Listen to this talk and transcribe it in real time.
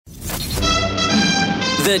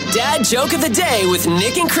The dad joke of the day with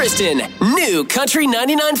Nick and Kristen. New Country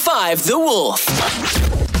 99.5 The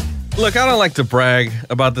Wolf. Look, I don't like to brag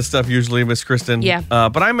about this stuff usually, Miss Kristen. Yeah.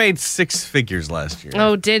 But I made 6 figures last year.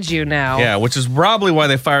 Oh, did you now? Yeah, which is probably why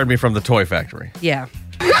they fired me from the toy factory. Yeah.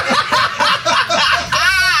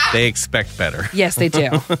 They expect better. Yes, they do.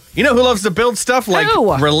 You know who loves to build stuff like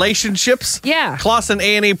Who? relationships? Yeah. Clausen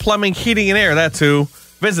A&E Plumbing, Heating, and Air. That's who.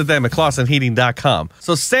 Visit them at ClausenHeating.com.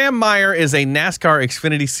 So Sam Meyer is a NASCAR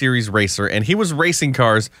Xfinity Series racer, and he was racing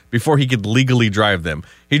cars before he could legally drive them.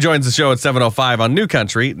 He joins the show at 7:05 on New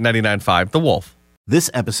Country 99.5 The Wolf.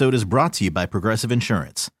 This episode is brought to you by Progressive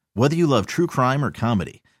Insurance. Whether you love true crime or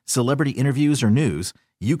comedy, celebrity interviews or news,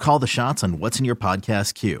 you call the shots on what's in your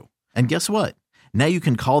podcast queue. And guess what? Now you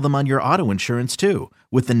can call them on your auto insurance too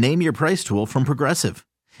with the Name Your Price tool from Progressive.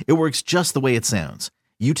 It works just the way it sounds.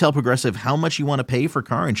 You tell Progressive how much you want to pay for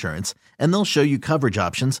car insurance, and they'll show you coverage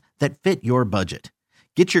options that fit your budget.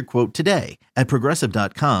 Get your quote today at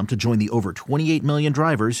Progressive.com to join the over 28 million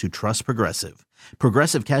drivers who trust Progressive.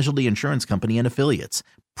 Progressive Casualty Insurance Company and Affiliates.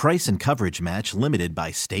 Price and coverage match limited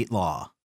by state law.